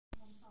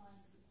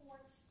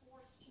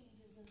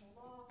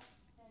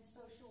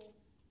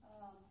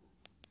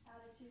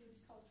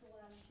attitudes,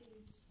 cultural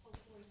attitudes,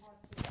 hopefully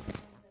hearts and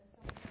minds at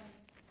some point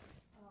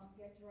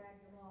get dragged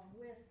along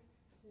with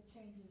the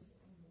changes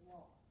in the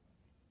law.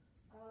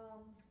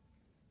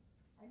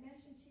 I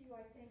mentioned to you,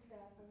 I think,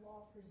 that the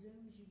law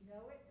presumes you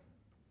know it,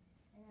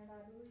 and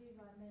I believe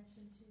I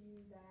mentioned to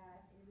you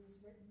that it is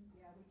written,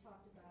 yeah, we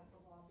talked about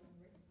the law being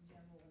written in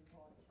general and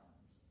broad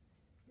terms.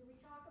 Did we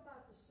talk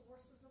about the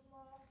sources of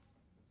law?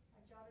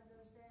 I jotted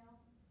those down?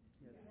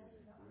 Yes.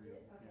 We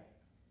did? Okay.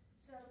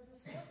 So the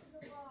sources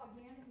of law,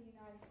 again, in the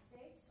United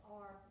States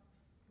are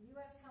the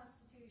U.S.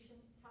 Constitution,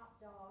 top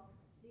dog,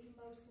 the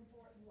most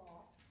important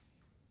law,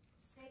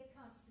 state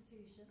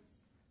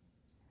constitutions,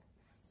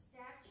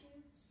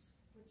 statutes,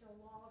 which are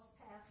laws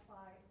passed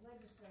by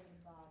legislative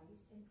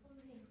bodies,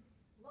 including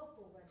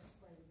local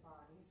legislative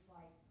bodies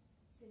like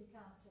city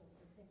councils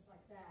and things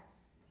like that.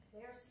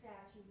 Their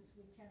statutes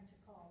we tend to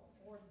call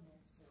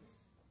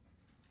ordinances.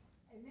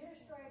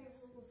 Administrative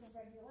rules and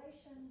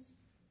regulations,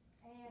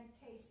 and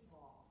case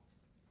law,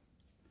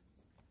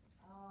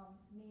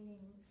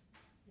 meaning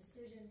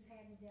decisions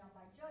handed down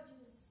by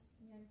judges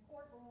in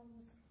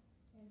courtrooms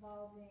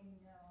involving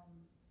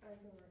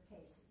regular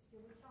cases.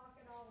 Did we talk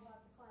at all about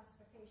the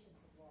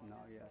classifications of law?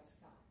 No, That's where I yes.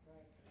 stopped,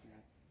 right?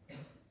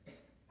 Yeah.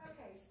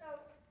 Okay, so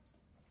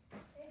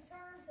in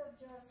terms of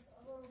just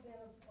a little bit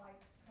of like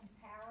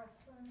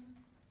comparison,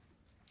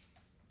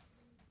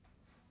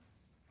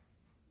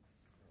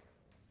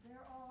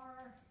 there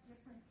are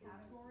different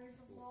categories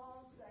of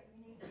laws that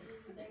you need to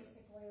be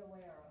basically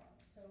aware of.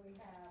 So we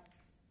have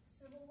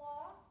civil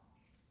law,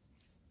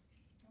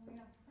 and we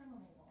have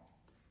criminal law.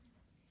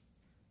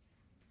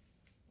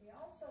 We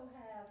also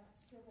have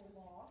civil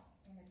law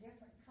in a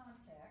different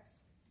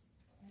context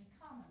and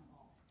common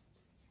law.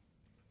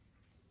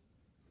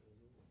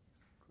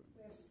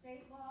 We have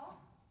state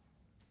law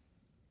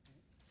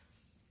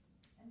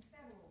and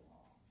federal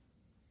law.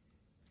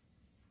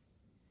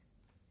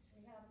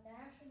 We have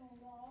national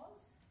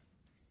laws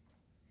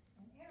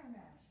and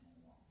international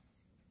law.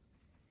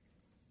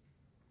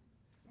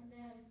 And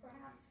then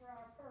perhaps for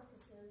our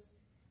purposes,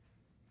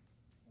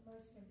 the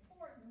most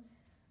important,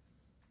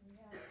 we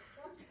have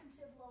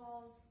substantive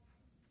laws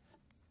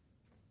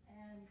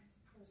and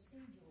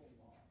procedural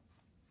laws.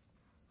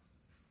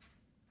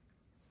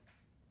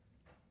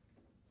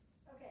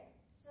 Okay,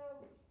 so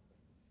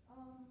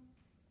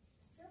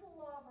civil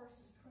law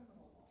versus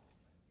criminal law.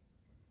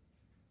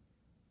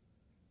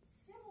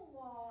 Civil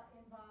law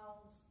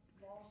involves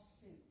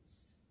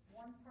lawsuits,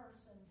 one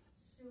person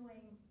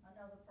suing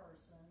another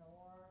person,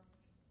 or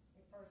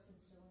a person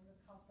suing a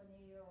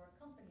company, or a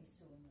company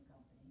suing a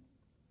company,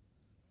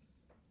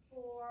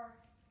 for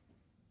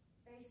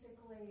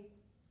basically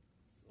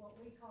what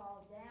we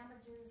call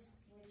damages,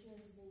 which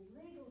is the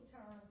legal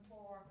term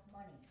for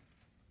money.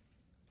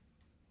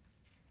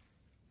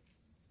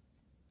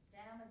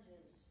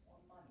 Damages or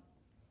money.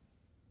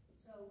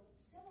 So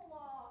civil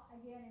law,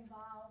 again,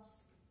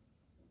 involves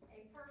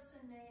a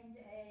person named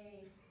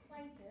a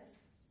plaintiff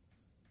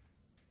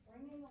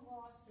bringing a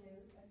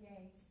lawsuit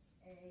against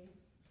a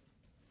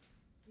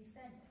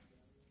defendant.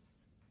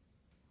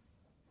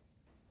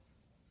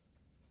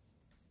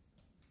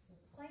 So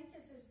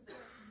plaintiff is the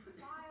person who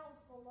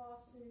files the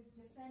lawsuit,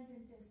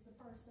 defendant is the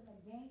person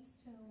against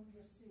whom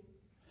the suit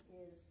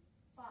is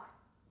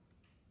filed.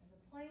 And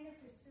the plaintiff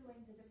is suing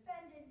the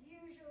defendant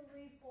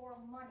usually for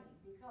money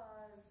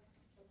because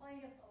the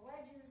plaintiff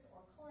alleges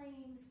or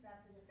claims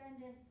that the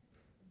defendant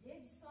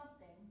did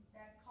something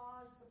that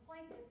caused the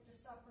plaintiff to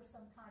suffer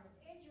some kind of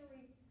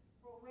injury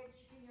for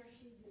which he or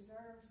she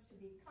deserves to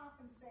be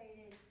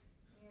compensated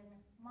in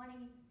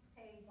money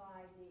paid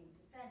by the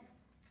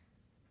defendant.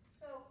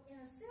 So in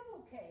a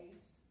civil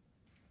case,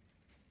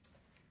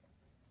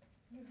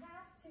 you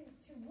have to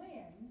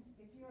win,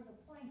 if you're the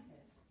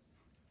plaintiff,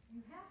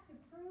 you have to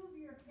prove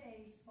your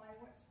case by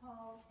what's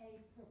called a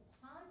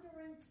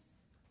preponderance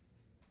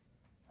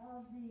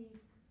of the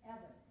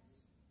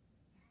evidence,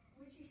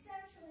 which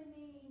essentially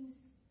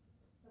means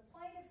the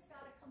plaintiff's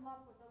got to come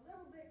up with a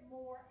little bit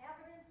more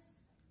evidence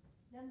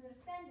than the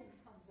defendant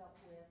comes up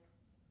with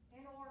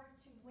in order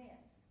to win.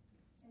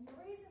 And the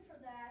reason for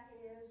that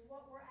is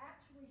what we're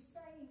actually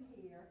saying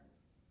here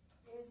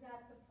is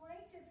that the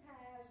plaintiff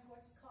has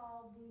what's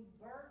called the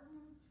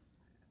burden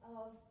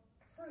of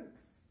proof.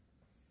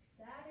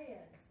 That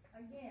is,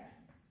 again,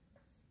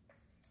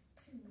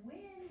 to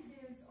win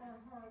his or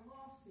her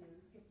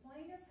lawsuit, the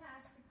plaintiff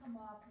has to come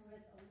up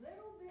with a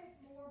little bit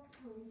more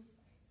proof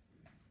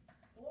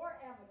or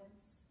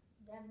evidence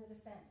than the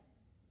defendant.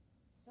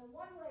 So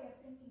one way of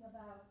thinking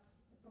about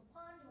the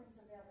preponderance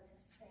of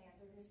evidence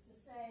standard is to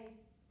say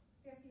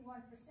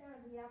 51%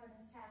 of the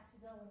evidence has to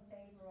go in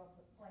favor of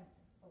the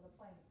plaintiff, for the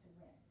plaintiff to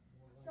win.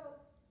 So,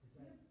 is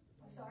that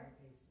I'm sorry?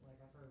 the case, like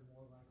I've heard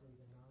more likely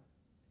than not?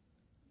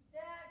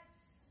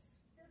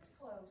 That's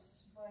close,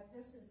 but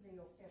this is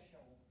the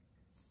official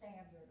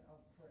standard of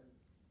proof.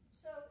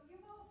 So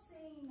you've all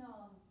seen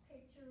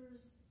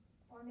pictures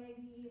or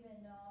maybe even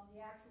the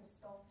actual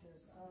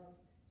sculptures of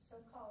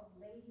so-called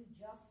Lady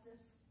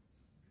Justice.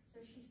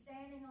 So she's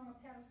standing on a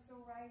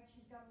pedestal, right?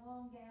 She's got a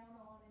long gown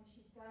on and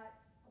she's got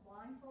a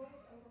blindfold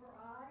over her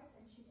eyes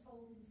and she's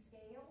holding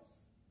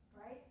scales,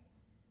 right?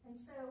 And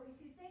so if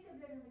you think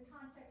of it in the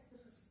context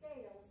of the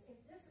scales,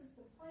 if this is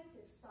the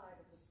plaintiff's side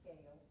of the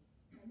scale,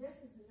 and this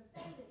is the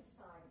defendant's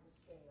side of the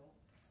scale,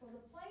 for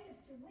the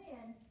plaintiff to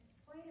win,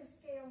 plaintiff's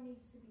scale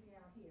needs to be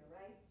down here,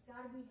 right? It's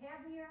got to be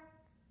heavier.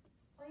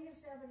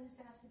 Plaintiff's evidence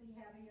has to be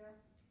heavier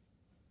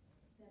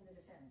than the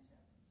defendant's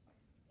evidence.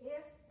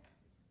 If,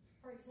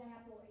 for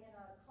example, in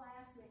a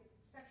classic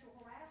sexual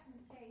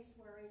harassment case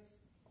where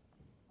it's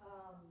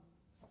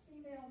a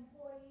female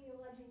employee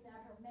alleging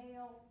that her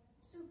male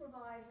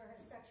supervisor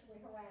has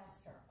sexually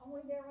harassed her,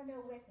 only there are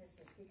no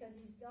witnesses because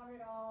he's done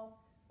it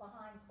all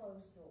behind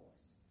closed doors.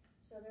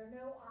 So there are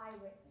no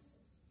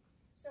eyewitnesses.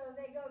 So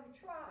they go to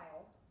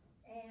trial,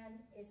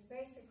 and it's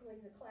basically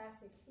the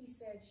classic he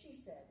said, she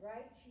said,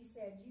 right? She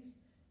said,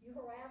 you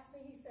harassed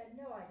me? He said,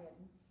 no, I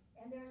didn't.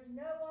 And there's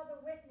no other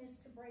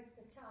witness to break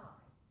the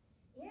tie.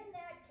 In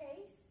that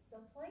case, the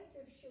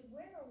plaintiff should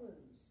win or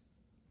lose.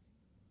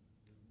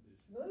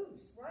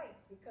 Lose, right,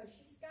 because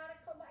she's got to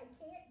come, it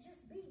can't just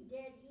be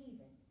dead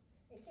even.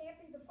 It can't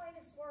be the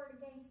plaintiff's word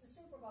against the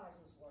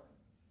supervisor's word.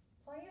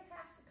 Plaintiff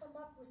has to come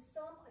up with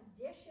some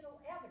additional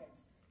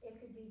evidence. It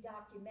could be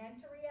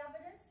documentary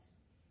evidence,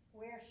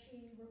 where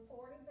she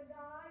reported the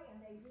guy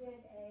and they did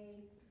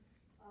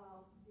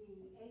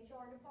the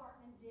HR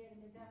department did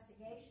an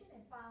investigation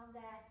and found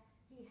that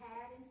he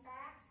had in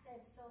fact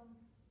said some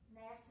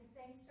nasty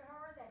things to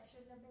her that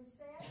shouldn't have been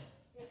said.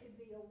 It could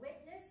be a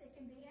witness, it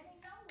can be any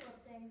number of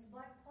things,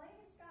 but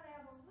plaintiff's got to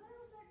have a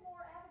little bit more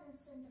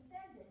evidence than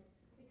defendant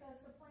because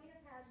the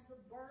plaintiff has the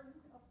burden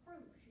of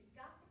proof. She's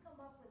got to come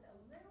up with a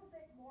little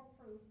bit more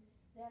proof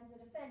than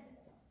the defendant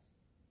does.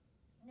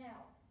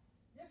 Now,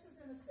 this is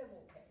in a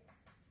civil case.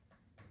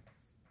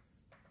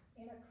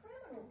 In a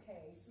criminal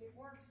case, it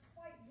works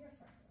quite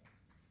differently.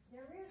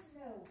 There is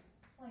no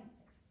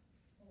plaintiff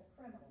in a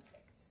criminal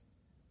case.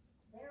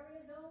 There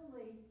is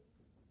only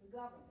the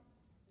government,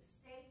 the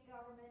state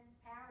government,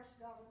 parish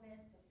government,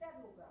 the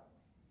federal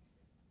government,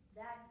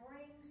 that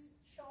brings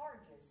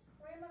charges,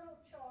 criminal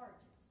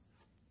charges,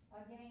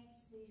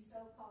 against the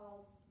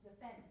so-called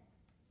defendant.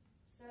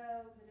 So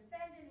the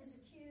defendant is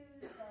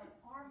accused of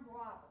armed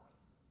robbery.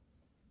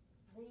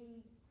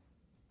 The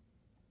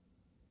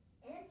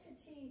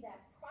entity that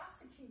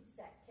prosecutes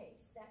that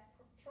case, that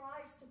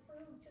tries to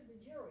prove to the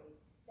jury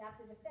that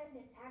the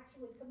defendant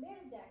actually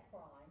committed that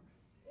crime,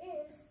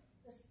 is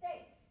the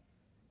state.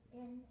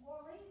 In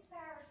Orleans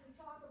Parish, we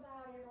talk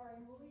about it, or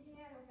in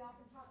Louisiana, we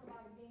often talk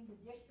about it being the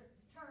district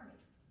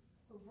attorney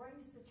who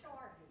brings the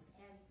charges,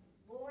 and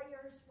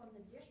lawyers from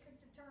the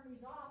district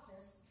attorney's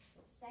office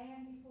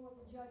stand before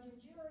the judge and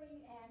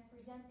jury and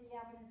present the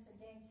evidence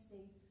against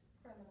the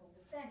criminal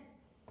defendant.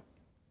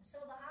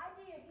 So the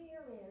idea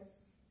here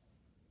is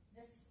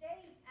the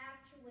state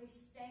actually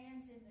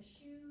stands in the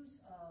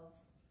shoes of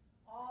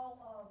all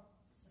of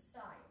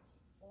society,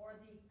 or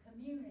the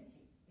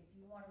community, if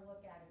you want to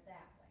look at it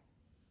that way.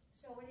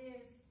 So it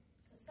is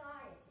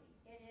society,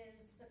 it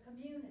is the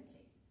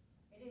community,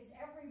 it is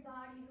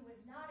everybody who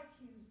is not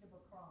accused of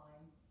a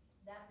crime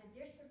that the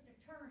district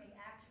attorney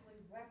actually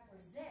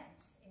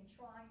represents in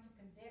trying to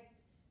convict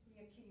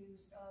the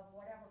accused of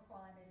whatever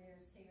crime it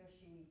is he or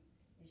she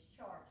is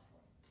charged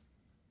with.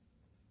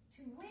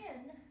 To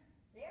win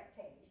their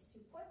case, to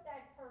put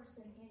that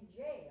person in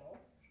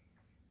jail,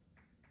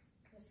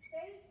 the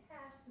state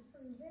has to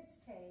prove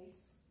its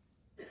case,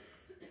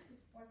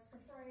 what's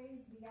the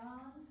phrase,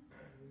 beyond?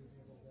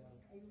 Reasonable doubt.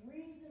 A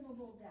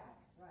reasonable doubt,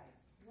 right,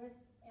 with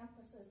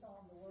emphasis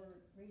on the word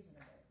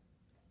reasonable.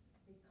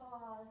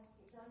 Because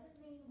it doesn't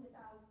mean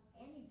without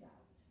any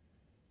doubt,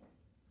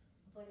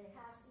 but it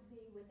has to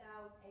be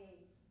without a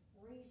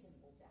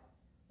reasonable doubt.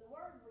 The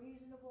word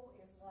reasonable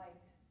is like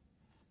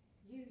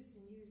used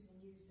and used and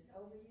used and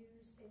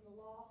overused in the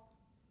law,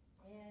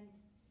 and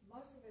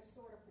most of us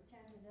sort of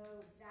pretend to know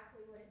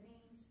exactly what it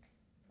means,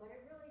 but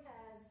it really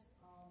has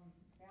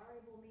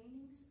variable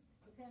meanings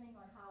depending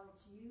on how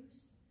it's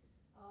used.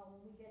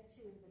 When we get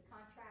to the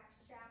contracts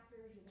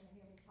chapters, you're going to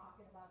hear me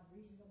talking about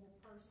reasonable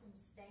person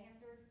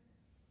standard.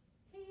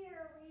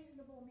 Here,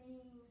 reasonable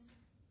means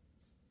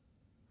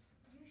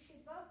you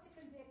should vote to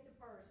convict a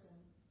person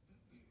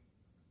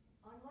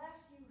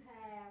unless you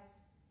have,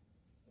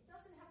 it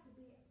doesn't have to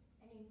be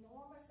an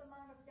enormous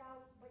amount of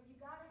doubt, but you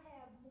got to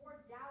have more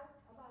doubt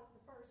about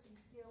the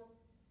person's guilt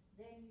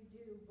than you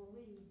do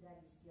believe that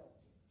he's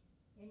guilty.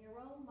 In your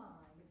own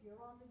mind, if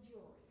you're on the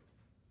jury,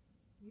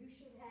 you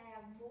should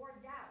have more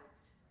doubt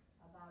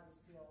about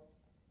his guilt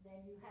than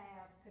you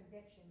have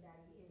conviction that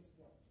he is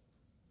guilty.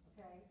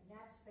 Okay? And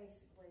that's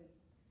basically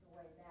the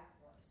way that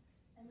works.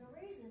 And the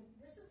reason,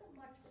 this is a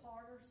much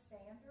harder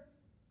standard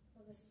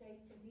for the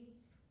state to meet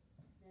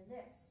than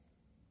this.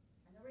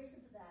 And the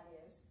reason for that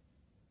is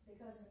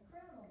because in a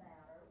criminal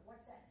matter,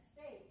 what's at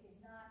stake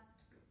is not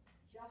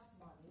just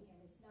money, and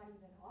it's not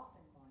even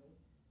often money,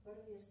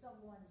 but it is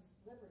someone's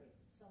liberty,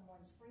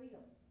 someone's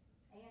freedom,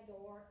 and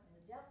or, in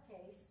the death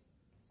case,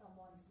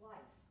 someone's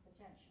life,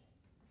 potentially.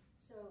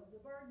 So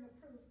the burden of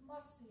proof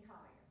must be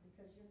higher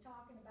because you're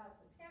talking about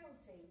the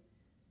penalty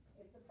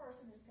if the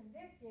person is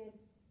convicted,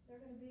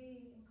 they're going to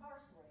be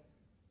incarcerated.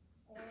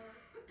 Or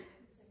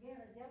it's again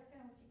a death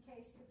penalty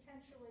case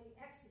potentially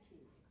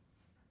executed.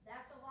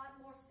 That's a lot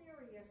more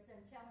serious than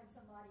telling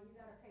somebody you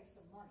got to pay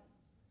some money.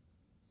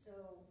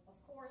 So, of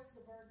course,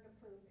 the burden of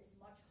proof is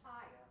much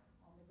higher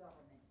on the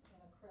government in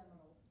a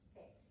criminal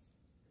case.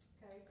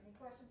 Okay, any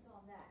questions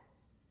on that?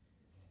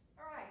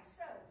 All right,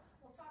 so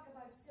we'll talk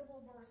about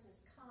civil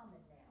versus common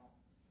now.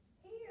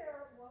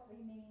 Here, what we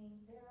mean,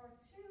 there are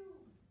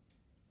two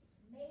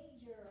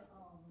major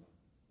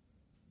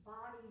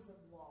bodies of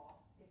law,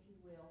 if you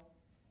will,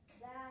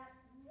 that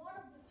one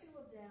of the two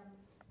of them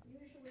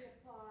usually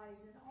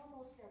applies in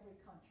almost every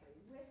country,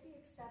 with the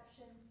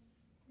exception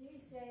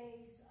these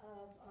days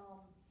of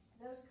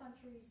those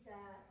countries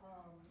that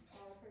are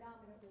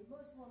predominantly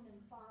Muslim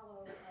and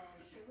follow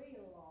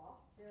Sharia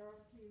law. There are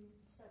a few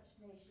such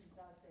nations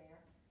out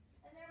there.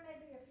 And there may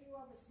be a few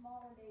other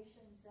smaller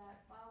nations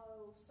that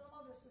follow some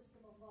other system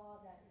of law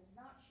that is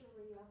not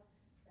Sharia,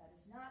 that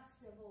is not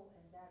civil,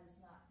 and that is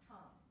not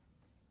common.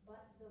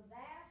 But the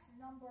vast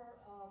number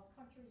of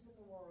countries in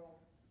the world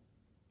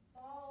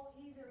fall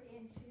either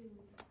into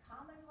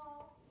common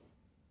law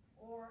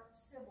or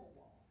civil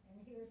law. And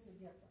here's the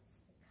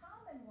difference. The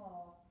common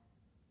law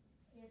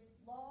is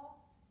law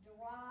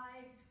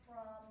derived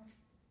from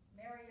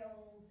merry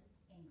old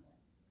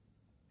England,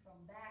 from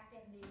back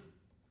in the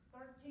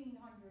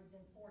 1300s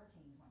and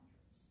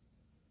 1400s.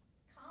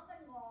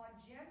 Common law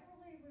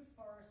generally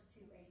refers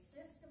to a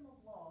system of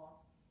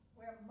law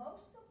where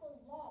most of the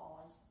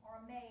laws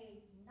are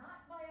made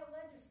not by a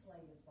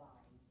legislative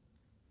body,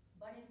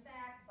 but in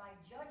fact by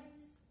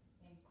judges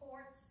in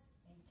courts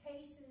in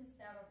cases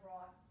that are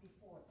brought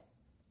before them.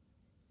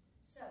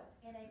 So,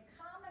 in a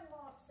common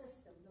law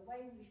system, the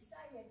way we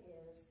say it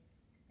is,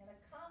 in a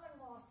common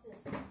law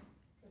system,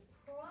 the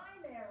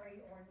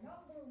primary or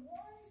number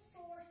one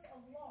source of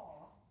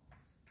law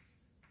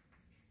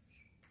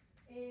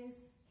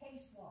is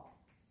case law.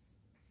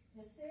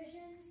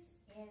 Decisions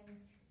in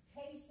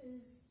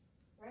cases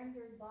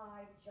rendered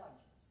by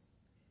judges.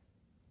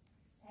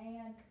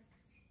 And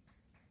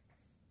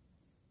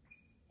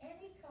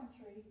any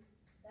country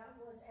that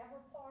was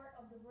ever part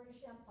of the British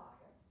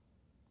Empire,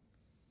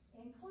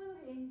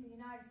 including the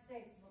United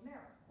States of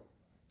America,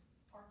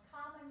 are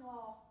common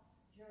law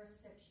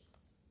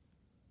jurisdictions.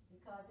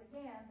 Because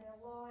again, their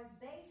law is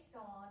based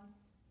on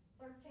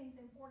 13th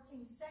and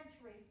 14th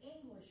century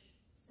English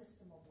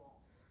system of law.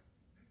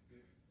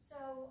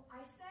 So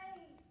I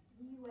say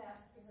the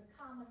U.S. is a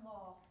common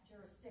law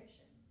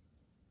jurisdiction.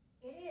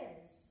 It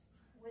is,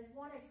 with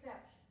one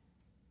exception.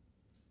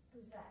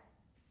 Who's that?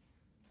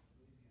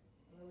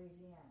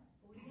 Louisiana.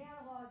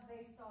 Louisiana law is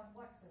based on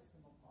what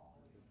system of law?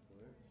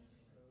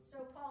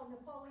 So-called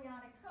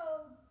Napoleonic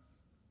Code,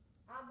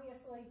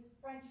 obviously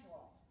French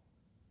law.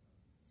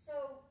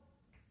 So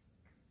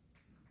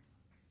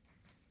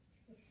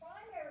the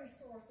primary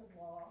source of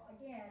law,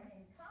 again,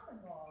 in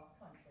common law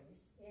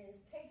countries,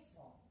 is case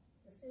law,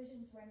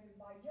 decisions rendered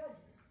by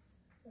judges.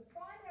 The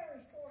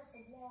primary source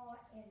of law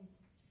in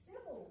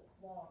civil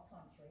law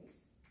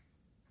countries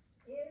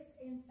is,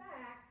 in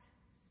fact,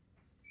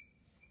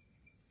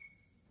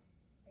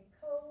 a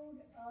code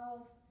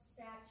of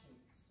statutes.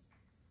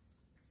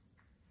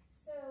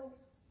 So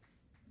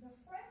the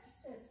French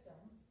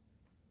system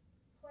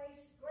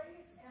placed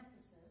greatest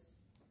emphasis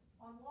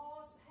on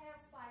laws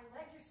passed by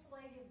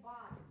legislative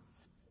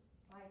bodies,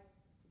 like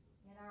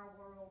in our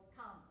world,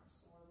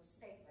 Congress or the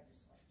state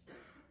legislature.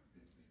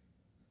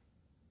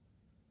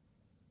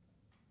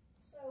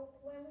 So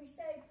when we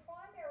say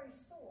primary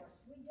source,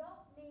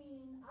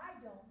 I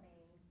don't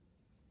mean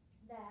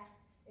that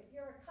if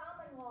you're a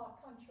common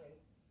law country,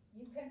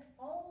 you can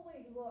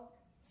only look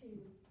to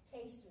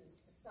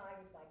cases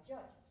decided by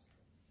judges.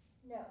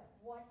 No,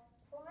 what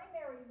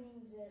primary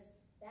means is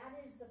that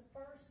is the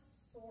first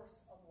source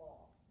of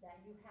law that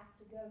you have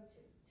to go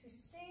to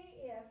see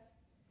if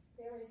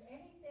there is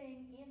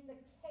anything in the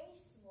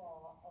case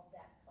law of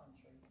that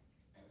country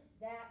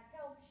that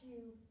helps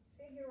you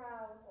figure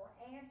out or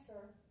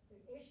answer the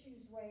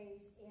issues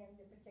raised in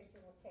the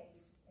particular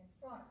case in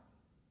front of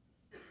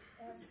you.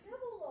 In a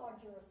civil law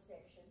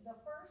jurisdiction, the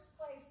first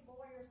place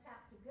lawyers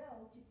have to go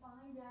to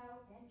find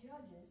out, and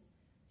judges,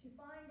 to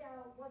find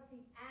out what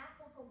the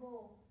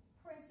applicable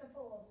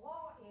principle of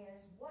law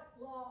is, what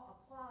law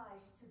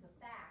applies to the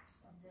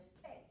facts of this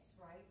case,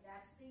 right?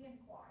 That's the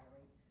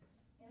inquiry.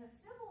 In a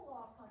civil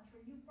law country,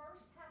 you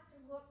first have to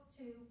look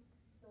to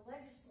the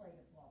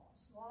legislative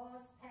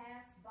laws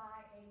passed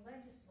by a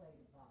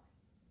legislative body.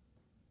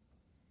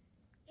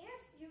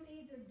 If you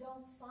either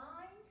don't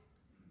find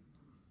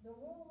the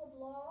rule of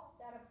law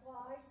that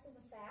applies to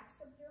the facts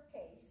of your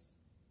case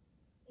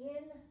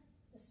in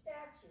the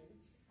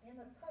statutes, in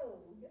the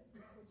code,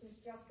 which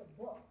is just a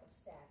book of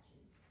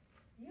statutes,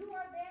 you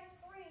are then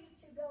free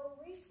to go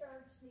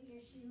research the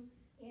issue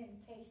in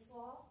case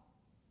law,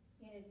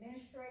 in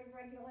administrative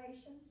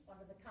regulations,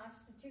 under the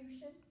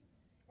Constitution,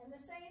 and the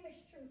same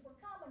is true for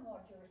common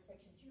law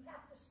jurisdictions. You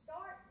have to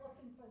start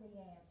looking for the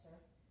answer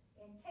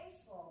in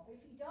case law, but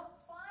if you don't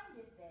find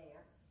it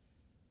there,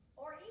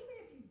 or even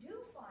if you do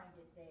find it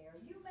there.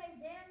 You may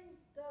then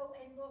go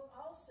and look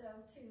also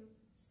to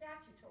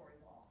statutory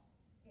law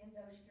in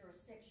those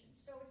jurisdictions.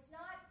 So it's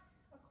not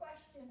a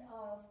question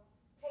of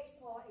case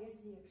law is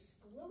the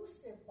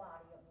exclusive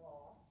body of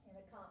law in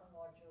a common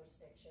law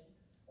jurisdiction,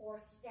 or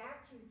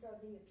statutes are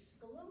the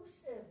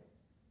exclusive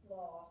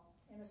law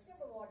in a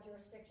civil law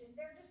jurisdiction.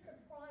 They're just the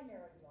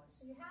primary ones.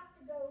 So you have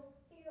to go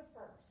here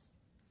first.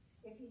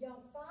 If you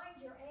don't find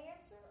your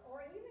answer,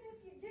 or even if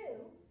you do,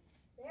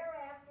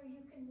 thereafter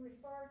you can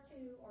refer to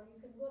or you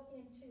can look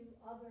into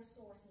other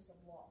sources of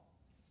law.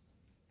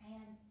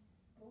 And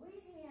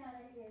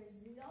Louisiana is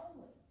the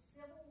only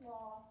civil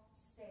law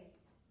state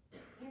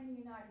in the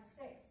United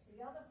States.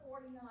 The other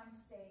 49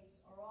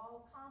 states are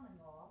all common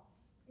law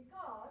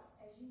because,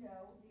 as you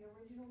know, the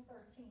original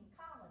 13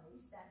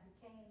 colonies that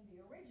became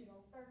the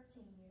original 13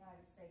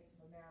 United States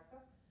of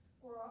America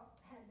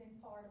had been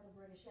part of the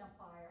British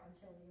Empire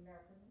until the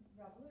American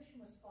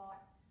Revolution was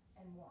fought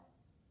and won.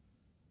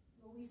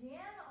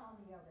 Louisiana, on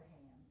the other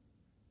hand,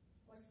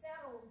 was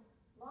settled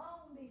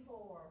long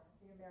before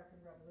the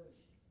American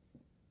Revolution.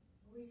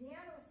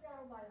 Louisiana was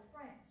settled by the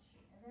French,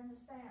 and then the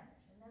Spanish,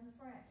 and then the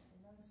French, and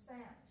then the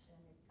Spanish, and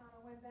it kind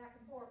of went back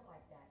and forth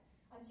like that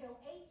until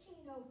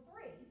 1803.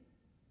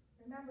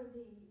 Remember,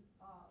 the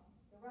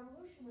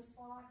Revolution was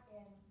fought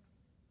in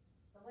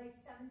the late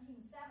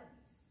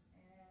 1770s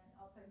and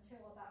up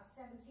until about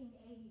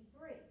 1783.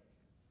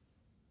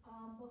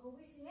 But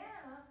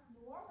Louisiana,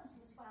 New Orleans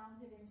was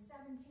founded in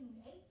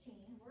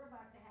 1718. We're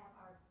about to have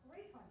our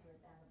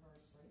 300th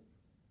anniversary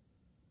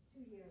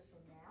 2 years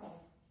from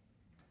now.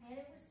 And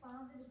it was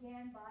founded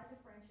again by the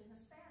French and the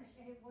Spanish.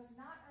 And it was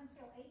not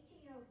until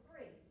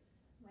 1803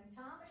 when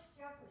Thomas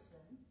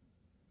Jefferson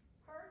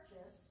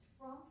purchased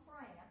from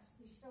France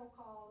the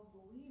so-called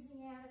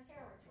Louisiana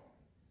Territory,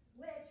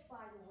 which,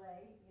 by the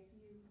way, if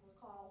you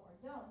recall or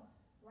don't,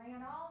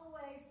 ran all the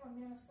way from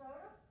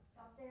Minnesota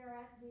up there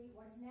at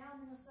what is now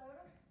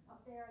Minnesota, up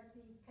there at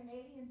the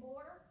Canadian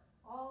border,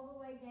 all the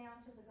way down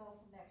to the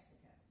Gulf of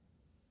Mexico.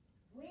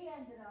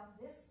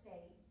 This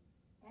state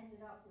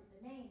ended up with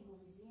the name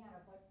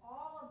Louisiana, but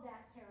all of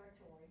that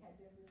territory had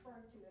been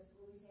referred to as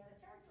Louisiana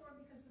Territory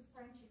because the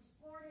French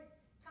explored it,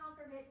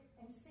 conquered it,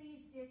 and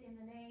seized it in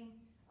the name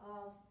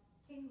of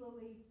King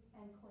Louis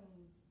and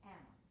Queen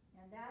Anna.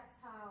 And that's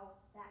how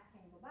that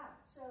came about.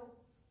 So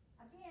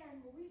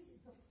again,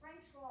 the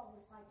French law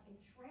was like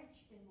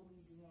entrenched in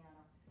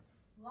Louisiana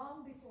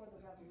long before the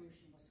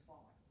Revolution was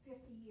fought, 50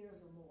 years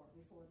or more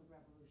before the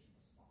Revolution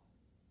was fought.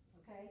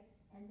 Okay?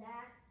 And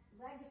that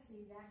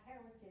legacy, that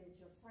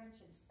heritage of French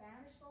and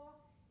Spanish law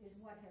is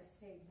what has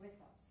stayed with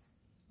us,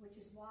 which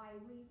is why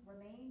we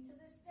remain to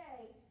this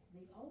day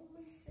the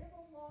only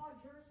civil law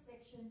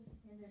jurisdiction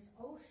in this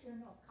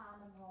ocean of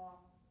common law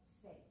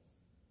states,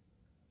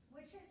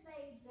 which has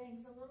made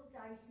things a little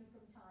dicey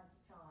from time to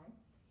time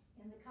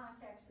in the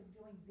context of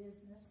doing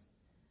business,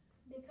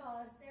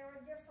 because there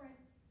are different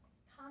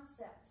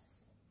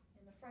concepts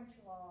in the French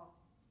law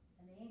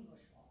and the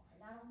English law.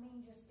 And I don't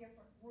mean just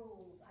different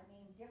rules, I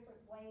mean different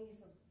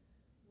ways of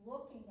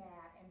looking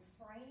at and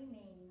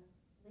framing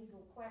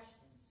legal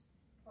questions,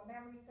 from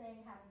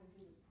everything having to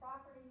do with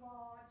property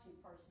law to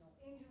personal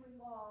injury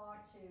law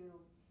to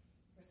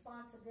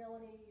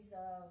responsibilities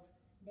of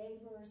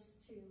neighbors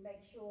to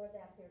make sure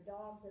that their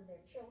dogs and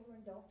their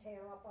children don't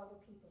tear up other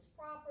people's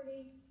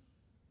property.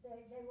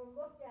 They were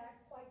looked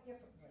at quite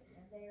differently,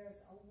 and there's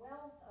a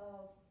wealth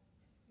of,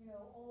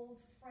 old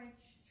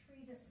French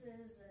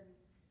treatises and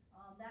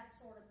that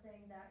sort of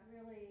thing that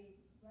really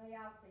lay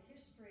out the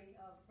history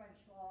of French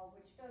law,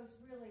 which goes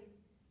really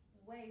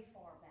way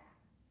far back.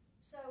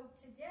 So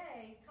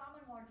today,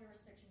 common law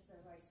jurisdictions,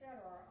 as I said,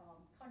 are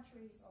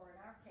countries, or in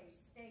our case,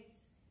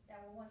 states that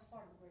were once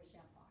part of the British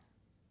Empire.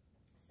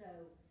 So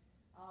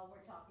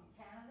we're talking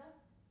Canada,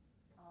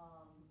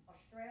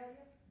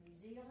 Australia, New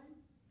Zealand,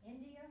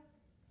 India,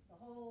 the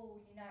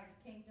whole United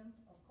Kingdom,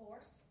 of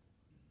course,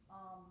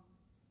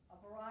 a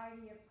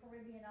variety of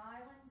Caribbean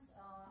islands,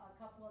 a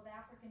couple of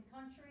African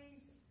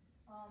countries,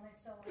 and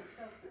so on and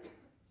so forth.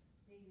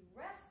 The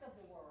rest of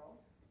the world,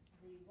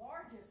 the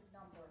largest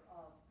number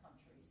of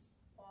countries,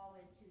 fall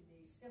into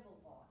the civil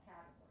law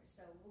category.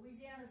 So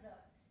Louisiana is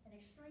an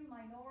extreme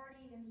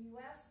minority in the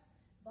U.S.,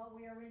 but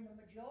we are in the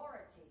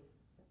majority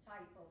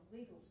type of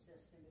legal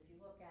system if you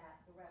look at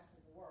the rest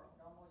of the world.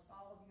 Almost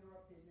all of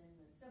Europe is in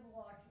the civil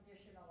law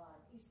tradition, a lot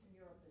of Eastern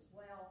Europe as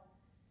well,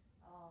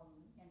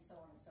 and so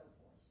on and so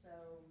forth.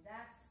 So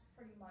that's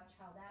pretty much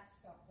how that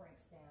stuff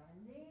breaks down.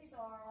 And these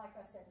are, like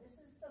I said, this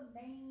is the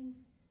main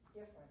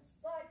difference.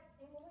 But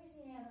in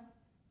Louisiana,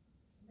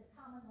 the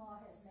common law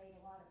has made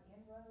a lot of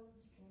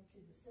inroads into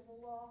the civil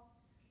law,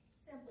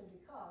 simply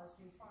because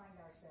we find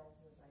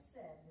ourselves, as I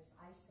said, this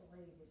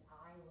isolated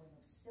island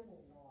of civil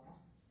law,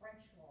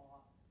 French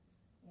law,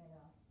 in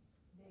a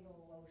big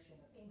old ocean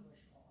of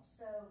English law.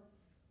 So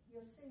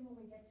you'll see when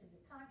we get to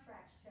the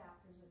contracts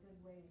chapters a good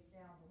ways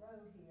down the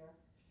road here,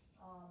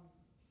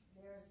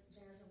 there's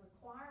a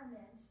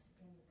requirement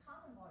in the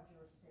common law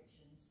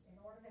jurisdictions. In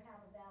order to have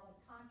a valid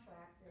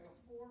contract, there are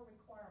 4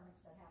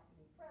 requirements that have to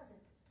be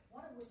present,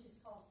 one of which is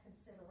called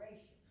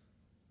consideration.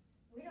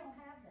 We don't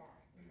have that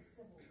in the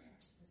civil law.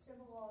 The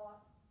civil law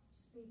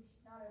speaks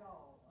not at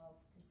all of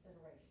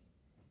consideration.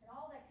 And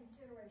all that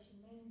consideration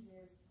means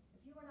is,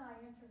 if you and I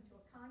enter into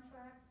a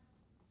contract,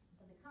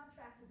 for the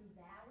contract to be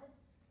valid,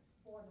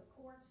 for the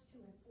courts to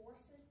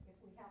enforce it, if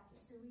we have to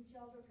sue each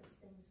other because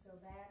things go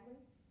badly,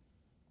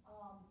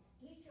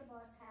 each of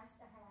us has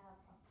to have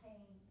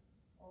obtained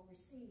or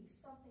received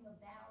something of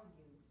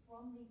value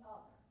from the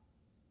other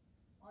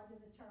under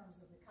the terms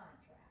of the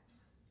contract,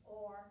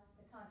 or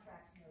the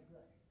contract's no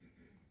good.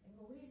 In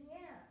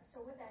Louisiana, so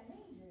what that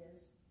means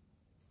is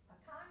a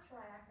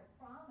contract, a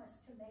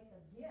promise to make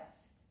a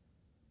gift.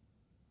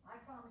 I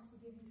promise to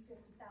give you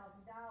 $50,000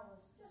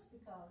 just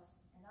because,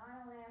 and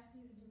I don't ask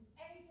you to do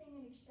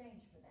anything in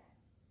exchange for that.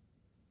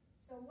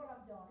 So what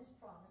I've done is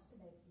promise to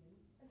make you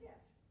a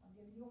gift. I'm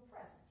giving you a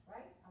present,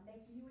 right? I'm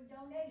making you a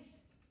donation.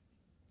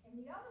 In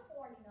the other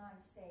 49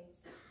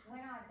 states, when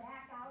I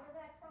back out of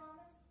that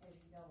promise, as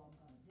you know I'm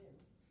going to do,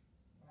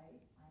 right?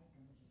 I ain't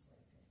going to just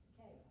lay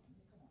 50K on you,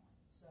 come on.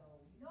 So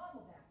you know I'm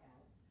going to back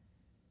out.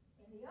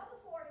 In the other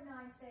 49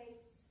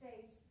 states,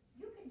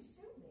 you can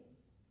sue me.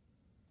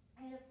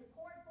 And if the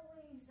court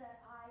believes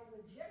that I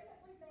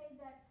legitimately made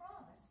that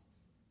promise,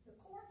 the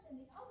courts in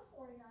the other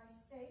 49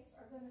 states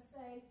are going to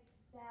say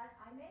that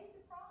I made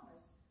the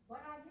promise,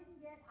 but I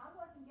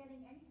wasn't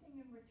getting anything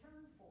in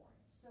return for it.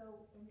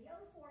 So in the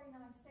other 49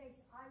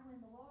 states, I win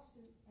the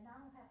lawsuit, and I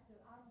don't have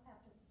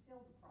to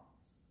fulfill the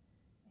promise.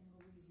 In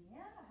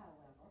Louisiana,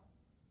 however,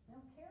 they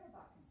don't care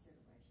about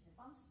consideration. If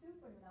I'm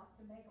stupid enough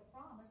to make a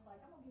promise, like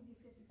I'm going to give you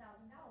 $50,000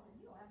 and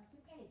you don't have to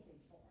do anything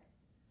for it.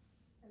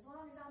 As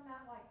long as I'm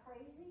not like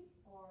crazy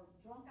or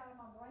drunk out of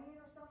my brain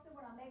or something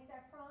when I make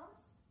that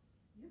promise,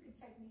 you can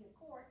take me to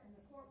court, and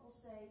the court will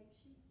say,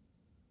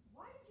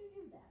 why did you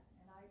do that?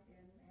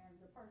 And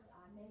the person,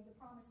 I made the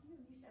promise to you,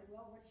 and you said,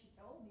 well, what she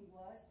told me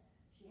was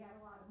she had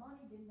a lot of money,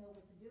 didn't know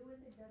what to do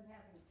with it, doesn't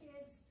have any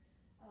kids,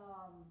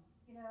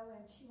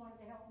 and she wanted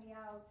to help me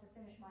out to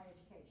finish my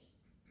education.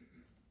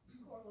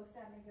 The court looks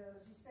at me and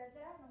goes, you said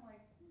that? And I'm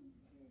like,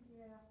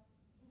 yeah.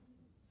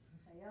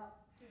 Pay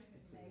up.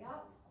 Pay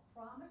up. A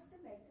promise to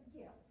make a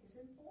gift is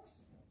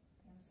enforceable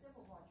in a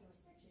civil law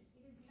jurisdiction.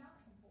 It is not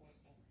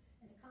enforceable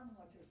in a common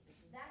law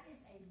jurisdiction. That is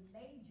a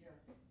major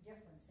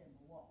difference in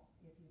the law,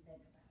 if you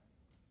think about it.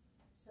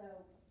 So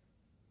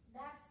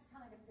that's the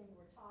kind of thing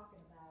we're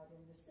talking about, and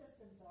the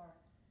systems are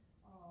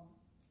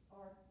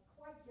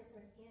quite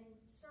different in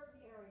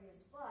certain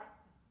areas, but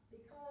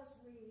because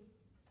we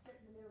sit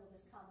in the middle of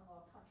this common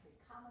law country,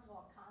 common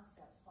law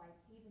concepts like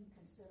even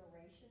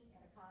consideration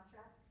in a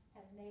contract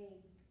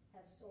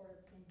have sort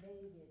of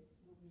invaded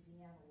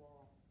Louisiana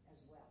law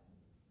as well.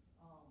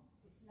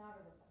 It's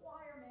not a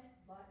requirement,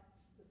 but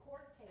the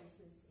court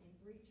cases in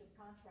breach of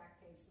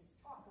contract cases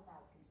talk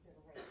about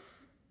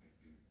consideration.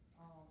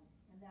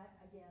 And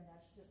that, again,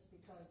 that's just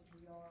because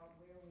we are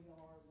where we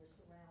are. We're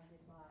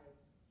surrounded by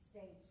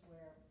states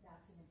where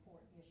that's an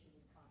important issue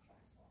in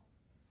contracts law.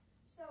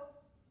 So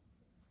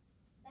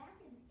back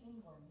in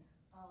England,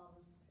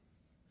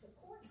 the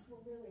courts were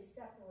really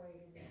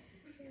separated into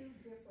two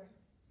different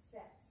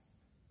sets.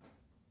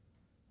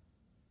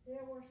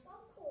 There were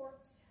some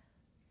courts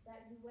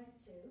that you went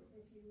to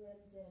if you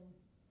lived in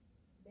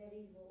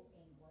medieval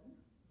England.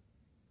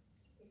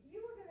 If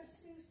you were going to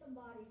sue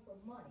somebody for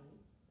money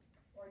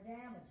or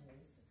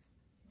damages,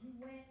 you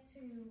went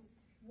to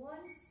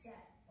one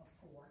set of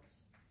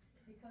courts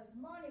because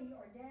money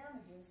or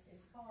damages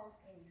is called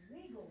a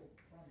legal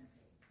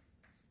remedy.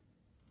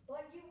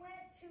 But you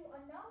went to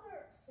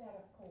another set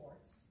of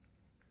courts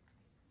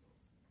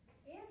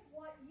if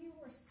what you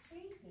were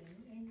seeking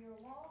in your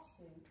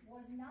lawsuit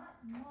was not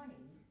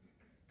money,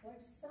 but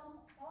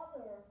some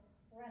other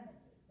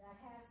remedy that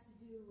has to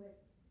do with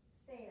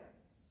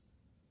fairness.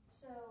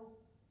 So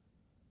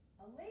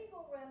a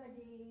legal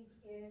remedy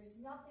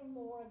is nothing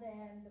more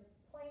than the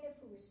plaintiff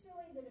who is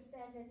suing the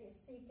defendant is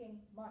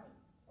seeking money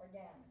or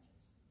damages.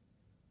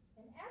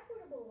 An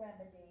equitable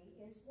remedy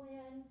is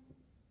when,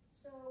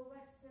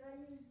 did I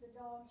use the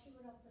dog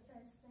chewing up the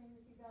fence thing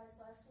with you guys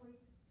last week?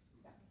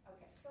 No.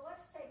 Okay, so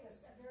let's take a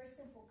very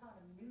simple kind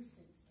of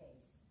nuisance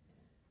case.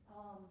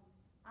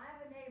 I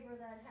have a neighbor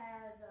that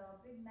has a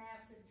big,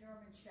 massive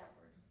German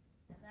Shepherd,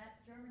 and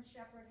that German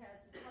Shepherd has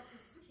the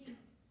toughest teeth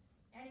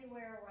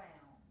anywhere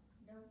around.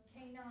 No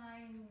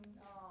canine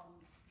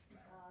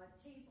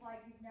teeth like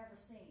you've never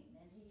seen,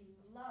 and he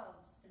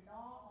loves to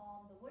gnaw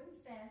on the wooden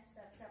fence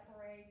that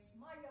separates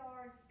my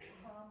yard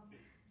from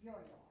your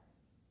yard.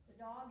 The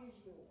dog is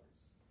yours.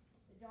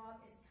 The dog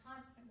is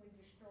constantly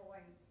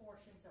destroying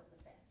portions of the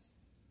fence.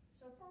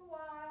 So for a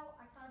while,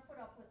 I kind of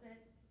put up with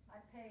it. I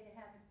paid to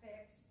have it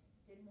fixed.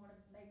 Didn't want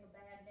to make a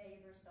bad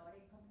neighbor, so I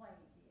didn't complain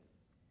to you.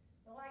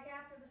 But like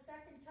after the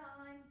second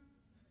time,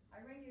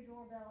 I ring your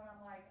doorbell and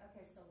I'm like,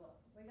 okay, so look,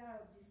 we got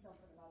to do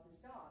something about this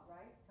dog,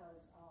 right?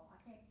 Because I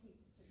can't keep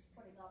just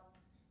putting up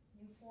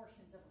new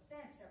portions of a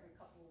fence every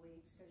couple of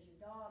weeks because your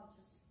dog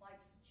just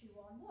likes to chew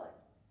on wood.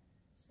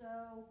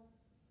 So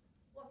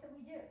what can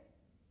we do?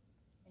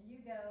 And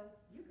you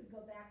could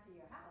go back to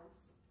your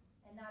house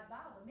and not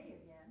bother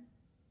me again.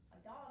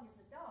 A dog is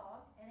a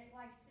dog, and it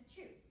likes to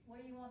chew. What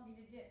do you want me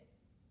to do?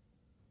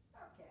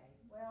 Okay,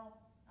 well,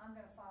 I'm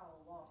gonna file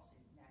a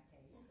lawsuit in that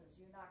case, because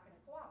you're not gonna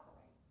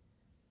cooperate.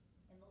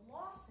 In the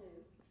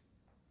lawsuit,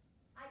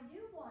 I do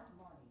want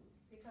money,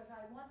 because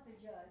I want the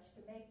judge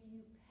to make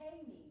you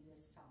pay me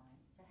this time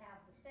to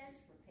have the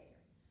fence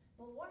repaired.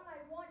 But what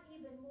I want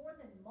even more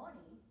than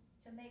money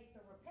to make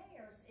the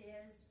repairs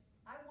is,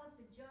 I want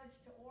the judge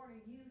to order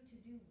you to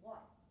do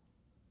what?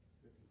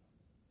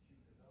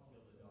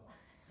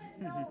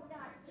 No,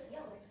 not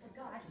kill it, for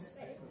God's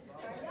sake.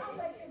 Y'all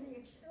went to the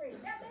extreme.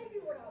 That may be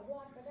what I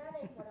want, but that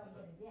ain't what I'm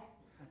gonna get.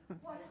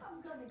 What I'm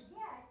gonna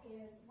get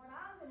is, what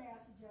I'm gonna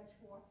ask the judge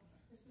for,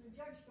 is for the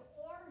judge to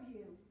order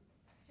you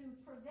to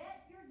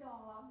prevent your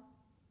dog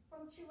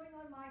from chewing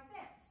on my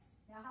fence.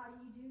 Now, how do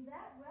you do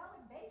that? Well,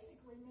 it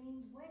basically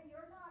means when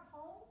you're not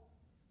home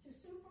to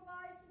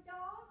supervise the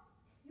dog,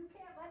 you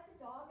can't let the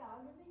dog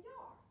out in the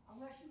yard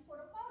unless you put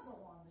a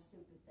muzzle on the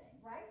stupid thing,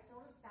 right?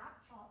 So to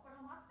stop chomping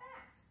on my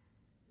fence.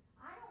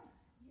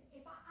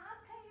 I'm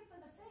paying for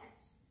the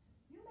fence.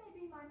 You may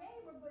be my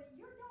neighbor, but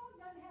your dog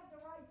doesn't have the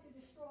right to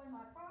destroy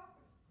my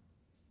property.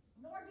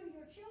 Nor do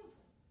your children.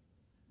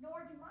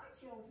 Nor do my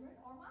children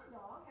or my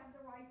dog have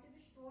the right to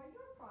destroy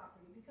your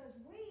property, because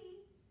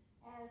we,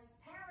 as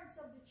parents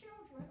of the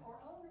children or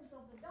owners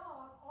of the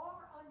dog,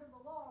 are under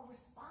the law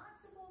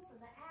responsible for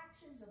the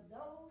actions of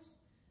those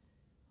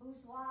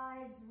whose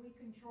lives we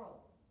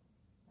control.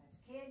 That's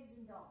kids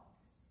and dogs,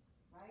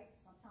 right?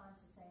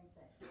 Sometimes the same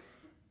thing.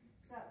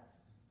 So,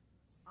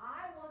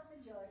 I want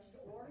the judge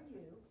to order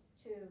you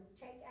to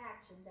take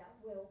action that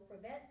will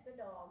prevent the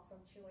dog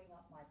from chewing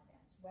up my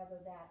fence.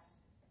 Whether that's,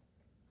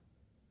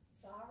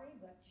 sorry,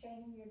 but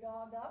chaining your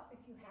dog up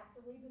if you have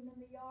to leave him in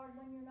the yard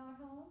when you're not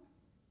home,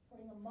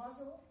 putting a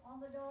muzzle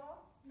on the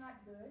dog, not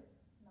good.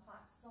 In the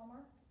hot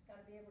summer, it's got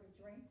to be able to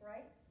drink,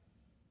 right?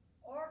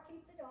 Or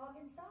keep the dog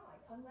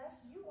inside,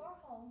 unless you are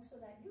home so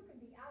that you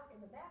can be out in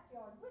the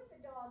backyard with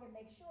the dog and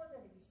make sure that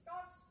if he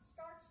starts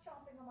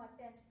chomping on my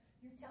fence,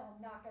 you tell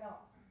him, knock it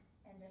off.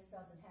 And this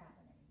doesn't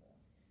happen anymore.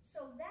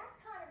 So that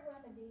kind of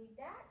remedy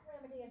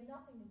has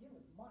nothing to do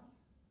with money,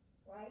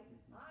 right?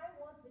 I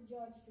want the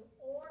judge to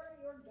order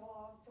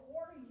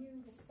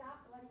you to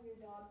stop letting your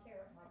dog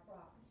tear up my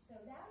property. So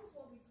that is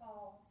what we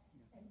call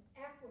an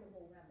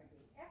equitable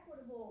remedy.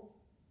 Equitable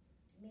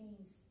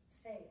means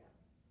fair.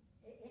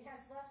 It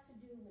has less to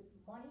do with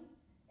money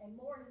and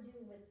more to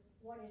do with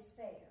what is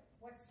fair.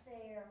 What's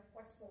fair?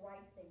 What's the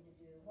right thing to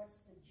do?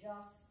 What's the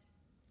just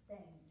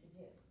thing to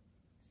do?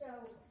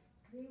 So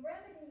the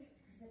remedy,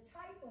 the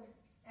type of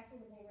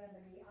equitable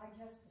remedy I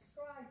just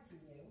described to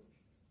you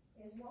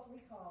is what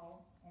we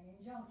call an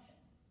injunction.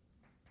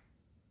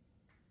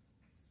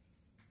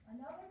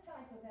 Another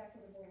type of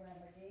equitable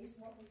remedy is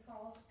what we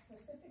call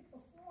specific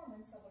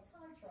performance of a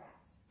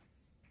contract.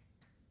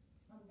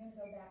 I'm going to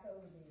go back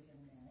over these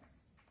in a minute.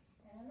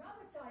 And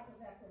another type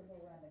of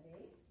equitable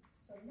remedy,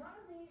 so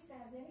none of these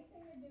has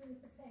anything to do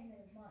with the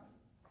payment of money,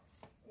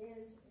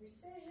 is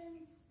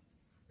rescission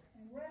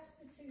and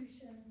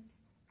restitution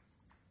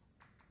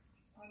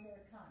under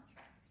a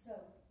contract. So